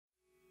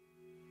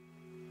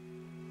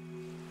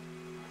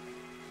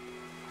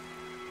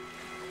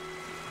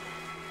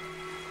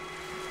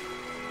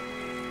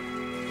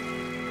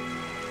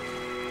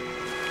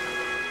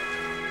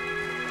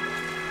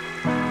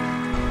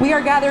We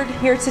are gathered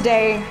here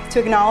today to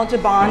acknowledge a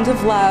bond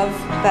of love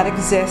that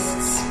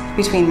exists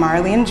between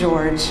Marlee and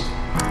George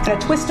and a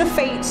twist of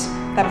fate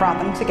that brought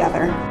them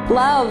together.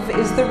 Love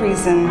is the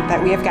reason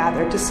that we have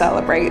gathered to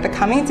celebrate the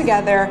coming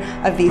together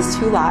of these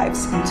two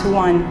lives into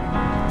one.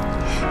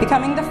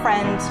 Becoming the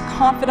friend,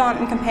 confidant,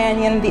 and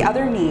companion the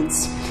other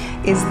needs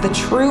is the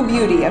true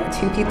beauty of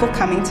two people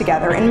coming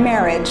together in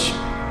marriage.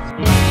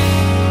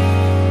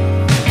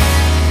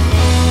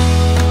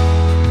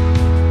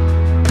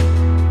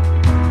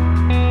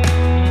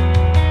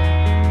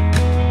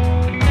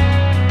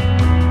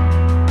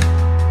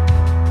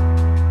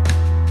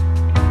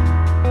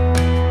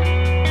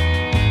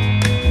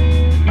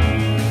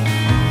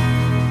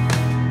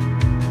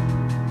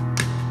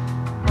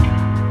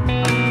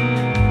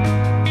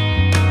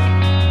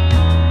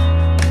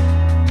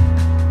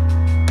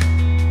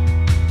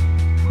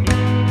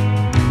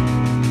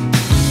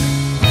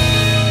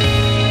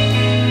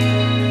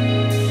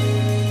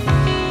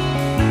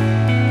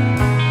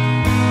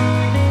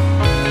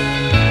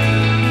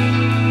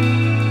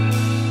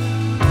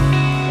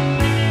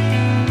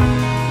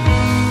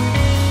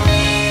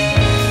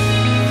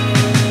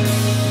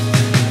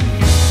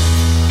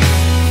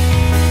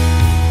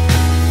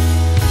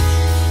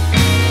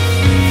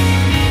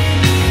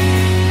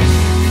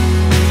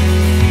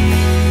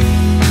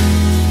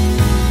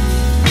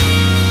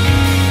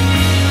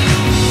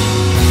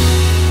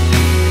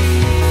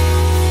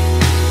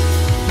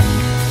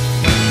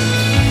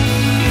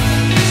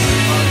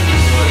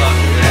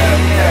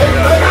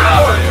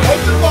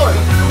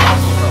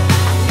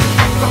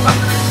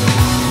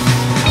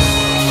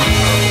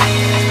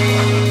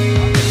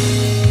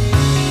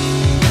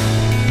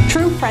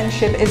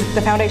 Friendship is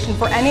the foundation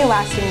for any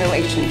lasting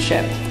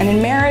relationship. And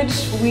in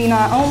marriage, we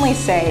not only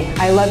say,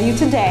 I love you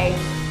today,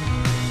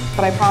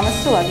 but I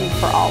promise to love you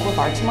for all of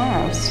our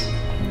tomorrows.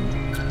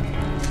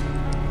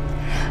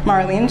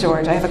 Marlee and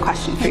George, I have a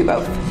question for you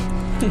both.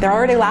 They're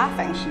already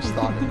laughing.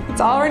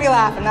 It's already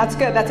laughing. That's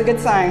good. That's a good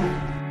sign.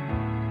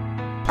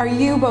 Are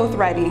you both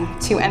ready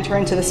to enter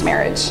into this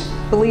marriage,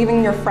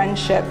 believing your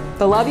friendship,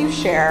 the love you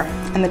share,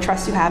 and the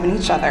trust you have in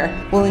each other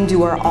will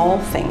endure all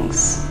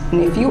things?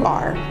 And if you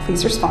are,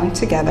 please respond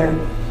together.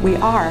 We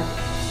are.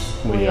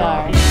 We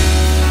are.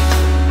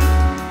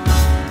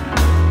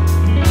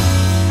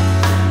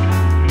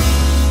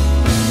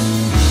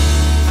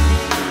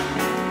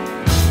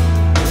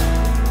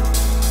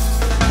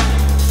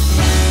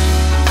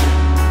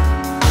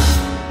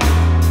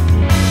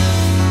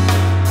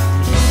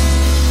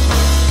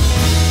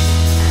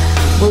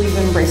 Will you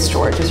embrace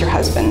George as your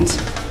husband,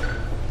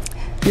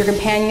 your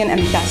companion and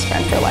best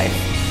friend for life?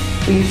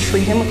 Will you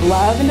treat him with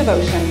love and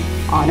devotion,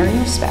 honor and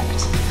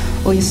respect?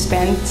 Will you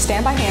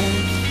stand by him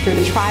through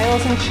the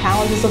trials and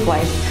challenges of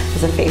life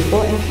as a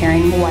faithful and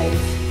caring wife?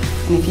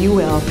 And if you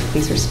will,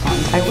 please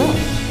respond, I will.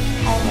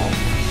 I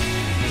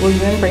will. Will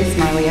you embrace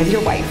Marlee as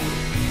your wife,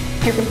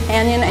 your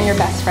companion and your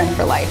best friend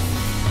for life?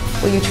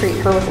 Will you treat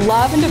her with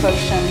love and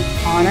devotion,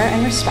 honor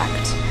and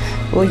respect?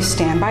 Will you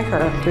stand by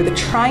her through the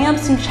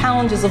triumphs and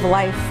challenges of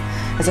life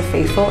as a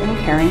faithful and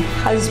caring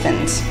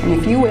husband? And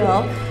if you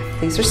will,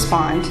 please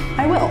respond,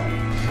 I will.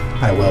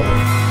 I will.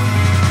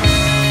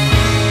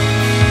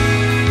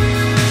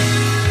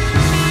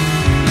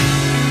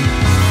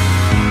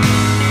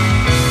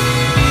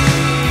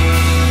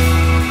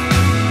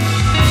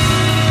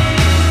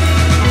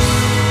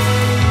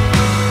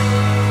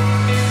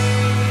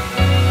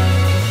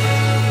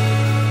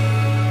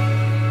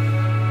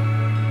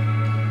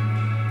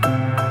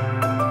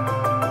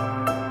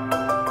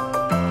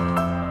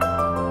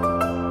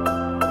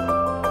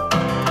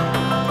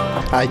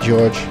 I,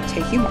 George,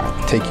 Take you,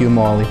 Marlee, take you,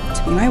 Marlee,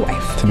 to be my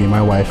wife, to be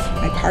my wife,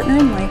 my partner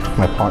in life,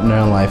 my partner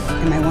in life,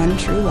 and my one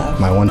true love.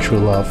 my one true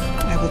love.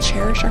 I will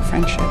cherish our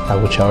friendship I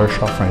will cherish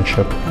our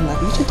friendship and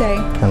love you today,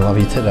 and love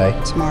you today,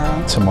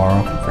 tomorrow,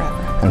 tomorrow, and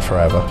forever. and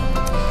forever.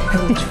 I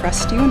will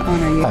trust you and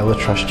honor you. I will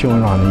trust you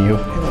and honor you.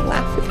 I will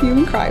laugh with you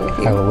and cry with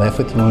you. I will laugh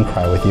with you and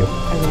cry with you.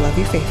 I will love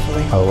you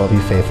faithfully. I will love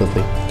you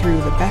faithfully. Through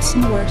the best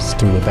and the worst.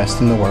 Through the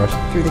best and the worst.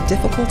 Through the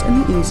difficult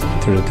and the easy.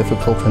 Through the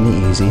difficult and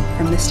the easy.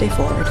 From this day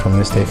forward. From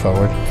this day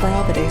forward. For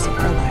all the days of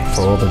our lives.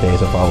 For all the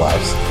days of our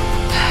lives.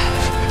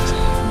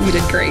 You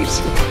did great.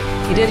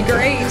 You did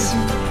great.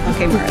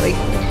 Okay, Marlee.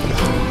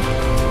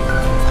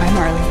 Hi,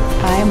 Marlee.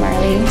 I,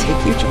 Marlee,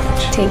 Take you,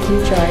 George. take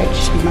you,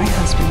 George, To be my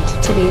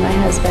husband. to be my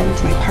husband,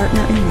 My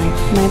partner in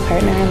life. my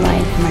partner in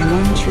life, My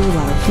one true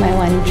love. my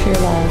one true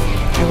love.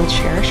 I will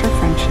cherish our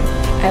friendship.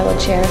 I will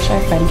cherish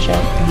our friendship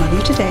And love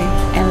you today,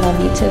 and love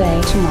you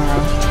today, tomorrow,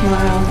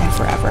 tomorrow, and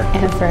forever.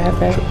 and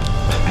forever.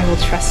 I will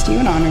trust you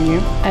and honor you.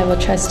 I will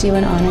trust you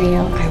and honor you.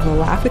 I will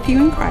laugh with you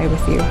and cry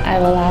with you. I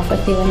will laugh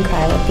with you and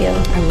cry with you.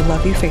 I will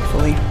love you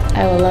faithfully.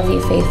 I will love you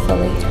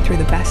faithfully Through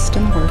the best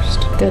and the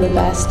worst. through the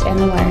best and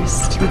the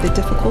worst, Through the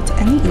difficult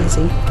and the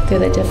easy. through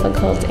the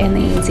difficult and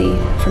the easy,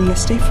 From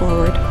this day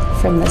forward.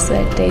 from this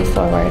day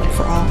forward,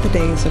 For all the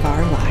days of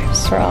our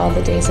lives. for all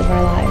the days of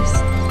our lives.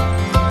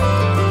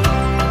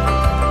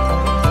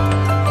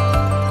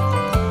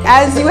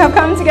 As you have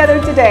come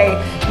together today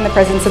in the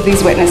presence of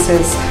these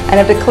witnesses and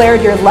have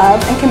declared your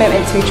love and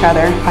commitment to each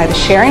other by the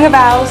sharing of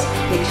vows,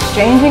 the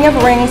exchanging of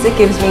rings, it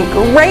gives me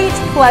great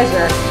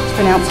pleasure to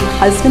pronounce you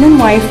husband and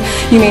wife.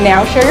 You may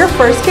now share your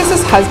first kiss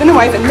as husband and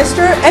wife, and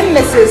Mr. and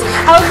Mrs.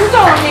 How's it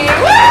going?